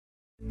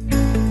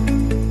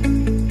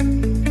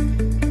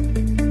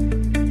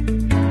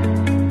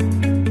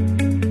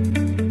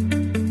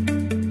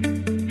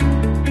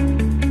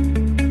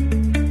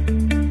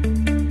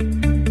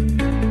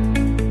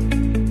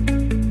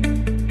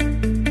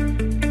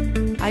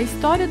A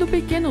história do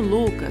pequeno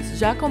Lucas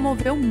já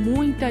comoveu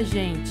muita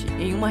gente.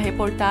 Em uma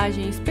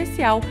reportagem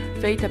especial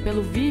feita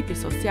pelo VIP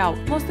Social,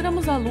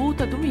 mostramos a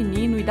luta do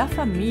menino e da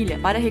família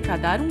para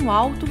arrecadar um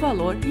alto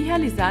valor e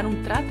realizar um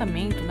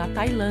tratamento na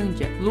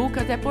Tailândia.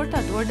 Lucas é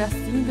portador da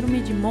síndrome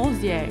de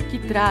Mosier, que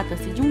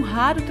trata-se de um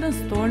raro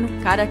transtorno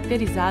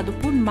caracterizado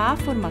por má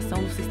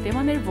formação do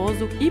sistema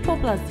nervoso,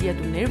 hipoplasia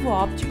do nervo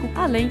óptico,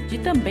 além de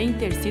também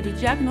ter sido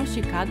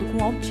diagnosticado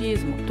com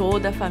autismo.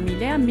 Toda a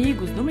família e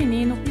amigos do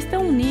menino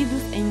estão unidos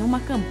em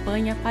uma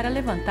campanha para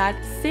levantar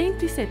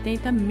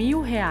R$170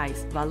 mil,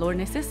 valor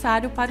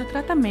necessário para o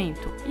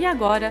tratamento. E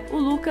agora, o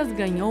Lucas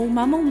ganhou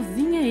uma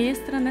mãozinha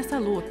extra nessa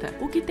luta,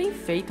 o que tem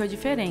feito a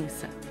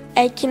diferença.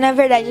 É que, na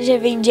verdade, eu já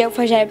vendi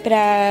alfajor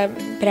pra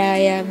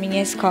a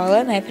minha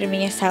escola, né, pra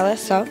minha sala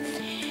só.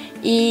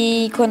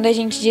 E quando a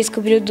gente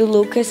descobriu do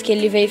Lucas, que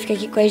ele veio ficar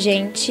aqui com a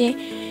gente,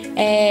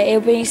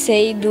 eu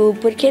pensei do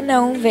por que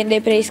não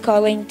vender pra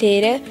escola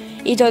inteira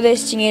e todo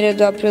esse dinheiro eu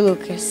dou pro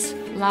Lucas.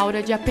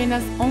 Laura, de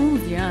apenas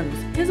 11 anos,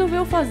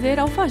 resolveu fazer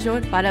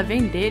alfajor para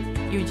vender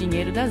e o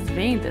dinheiro das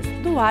vendas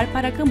doar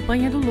para a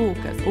campanha do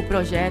Lucas. O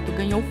projeto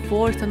ganhou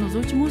força nos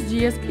últimos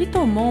dias e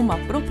tomou uma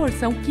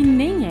proporção que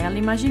nem ela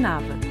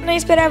imaginava. Não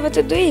esperava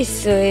tudo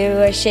isso.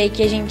 Eu achei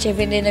que a gente ia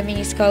vender na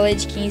minha escola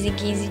de 15 em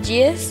 15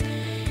 dias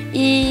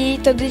e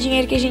todo o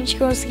dinheiro que a gente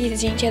conseguisse,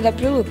 a gente ia dar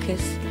pro Lucas.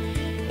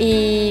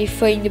 E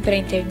foi indo pra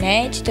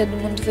internet, todo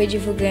mundo foi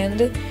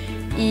divulgando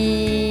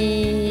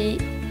e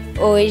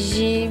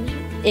hoje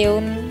eu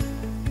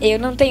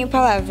não tenho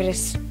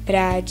palavras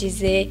para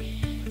dizer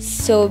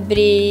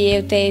sobre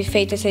eu ter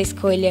feito essa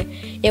escolha.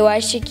 Eu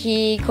acho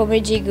que, como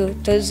eu digo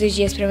todos os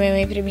dias para minha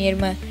mãe e para minha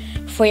irmã,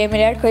 foi a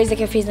melhor coisa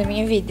que eu fiz na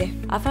minha vida.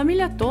 A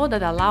família toda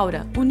da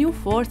Laura uniu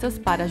forças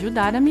para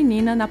ajudar a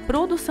menina na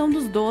produção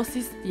dos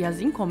doces e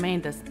as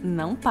encomendas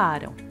não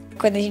param.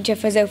 Quando a gente ia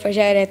fazer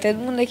alfajor, era todo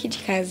mundo aqui de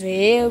casa.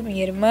 Eu,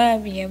 minha irmã,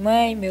 minha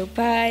mãe, meu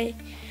pai.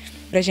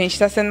 Pra gente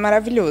tá sendo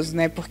maravilhoso,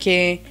 né?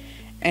 Porque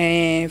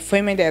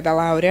foi uma ideia da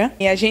Laura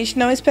e a gente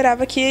não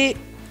esperava que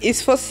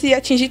isso fosse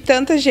atingir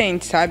tanta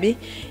gente, sabe?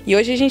 E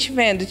hoje a gente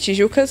vendo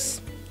Tijucas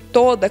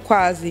toda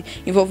quase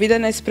envolvida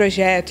nesse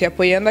projeto e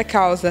apoiando a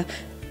causa,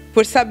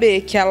 por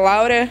saber que a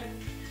Laura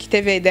que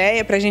teve a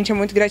ideia, pra gente é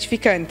muito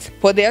gratificante.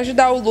 Poder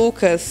ajudar o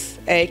Lucas,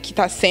 que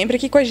tá sempre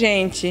aqui com a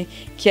gente,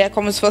 que é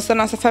como se fosse a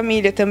nossa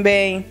família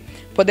também,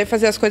 poder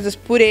fazer as coisas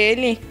por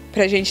ele,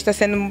 pra gente tá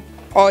sendo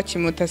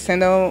ótimo, tá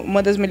sendo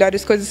uma das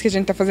melhores coisas que a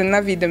gente tá fazendo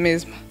na vida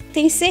mesmo.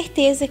 Tenho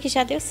certeza que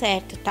já deu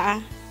certo,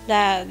 tá?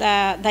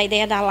 Da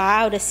ideia da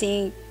Laura,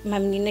 assim, uma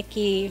menina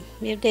que,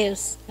 meu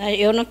Deus,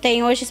 eu não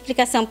tenho hoje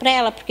explicação para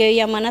ela, porque eu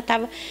e a Mana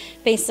tava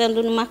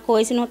pensando numa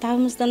coisa e não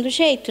estávamos dando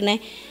jeito, né?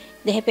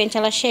 De repente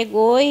ela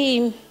chegou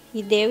e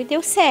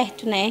deu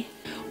certo, né?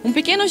 Um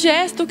pequeno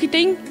gesto que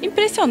tem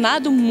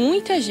impressionado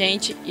muita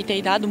gente e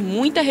tem dado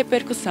muita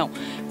repercussão,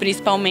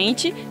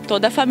 principalmente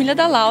toda a família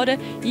da Laura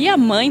e a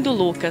mãe do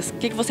Lucas. O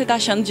que você está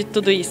achando de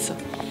tudo isso?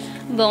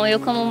 Bom, eu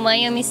como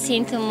mãe eu me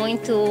sinto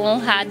muito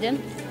honrada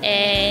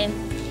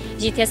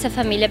de ter essa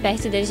família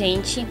perto da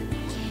gente.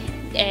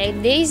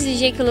 Desde o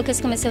dia que o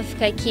Lucas começou a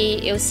ficar aqui,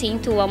 eu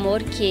sinto o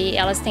amor que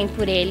elas têm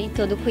por ele,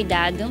 todo o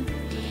cuidado.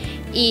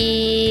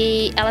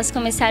 E elas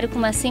começaram com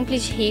uma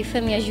simples rifa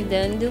me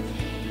ajudando.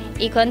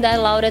 E quando a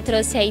Laura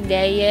trouxe a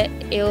ideia,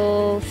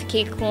 eu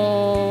fiquei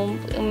com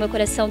o meu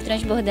coração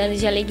transbordando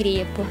de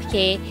alegria,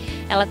 porque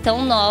ela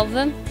tão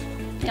nova,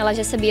 ela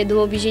já sabia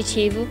do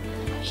objetivo,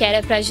 que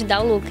era para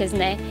ajudar o Lucas,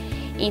 né?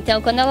 Então,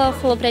 quando ela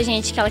falou pra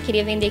gente que ela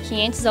queria vender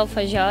 500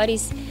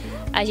 alfajores,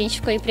 a gente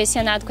ficou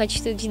impressionado com a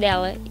atitude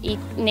dela. E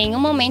em nenhum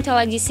momento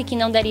ela disse que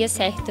não daria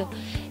certo.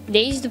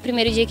 Desde o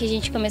primeiro dia que a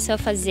gente começou a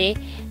fazer,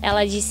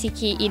 ela disse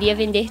que iria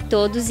vender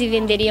todos e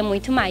venderia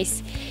muito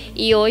mais.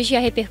 E hoje a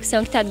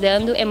repercussão que está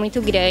dando é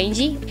muito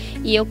grande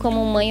e eu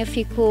como mãe eu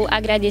fico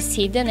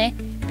agradecida, né,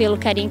 pelo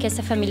carinho que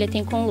essa família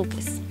tem com o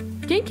Lucas.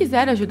 Quem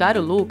quiser ajudar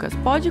o Lucas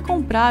pode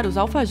comprar os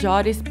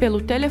alfajores pelo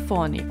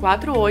telefone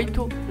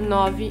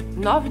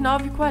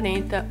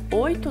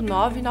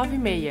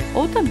 489-9940-8996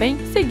 ou também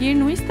seguir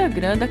no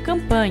Instagram da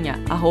campanha,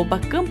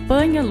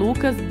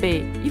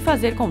 @campanhalucasb e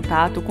fazer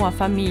contato com a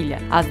família.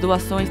 As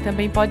doações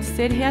também podem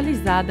ser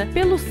realizadas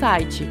pelo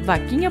site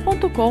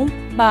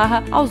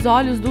vaquinha.com/aos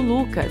olhos do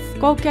Lucas.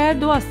 Qualquer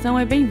doação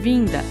é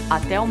bem-vinda.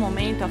 Até o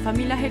momento a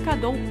família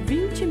arrecadou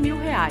R$20 mil.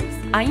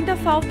 Ainda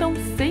faltam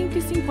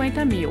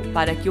 150 mil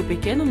para que o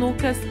pequeno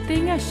Lucas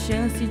tenha a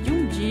chance de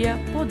um dia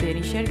poder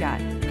enxergar.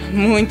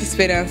 Muita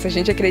esperança, a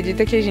gente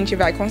acredita que a gente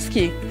vai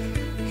conseguir.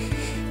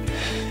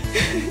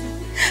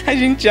 A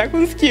gente já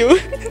conseguiu.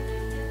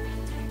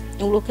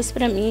 O Lucas,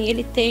 para mim,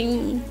 ele tem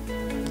um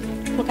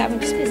lugar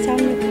muito especial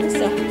no meu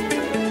coração.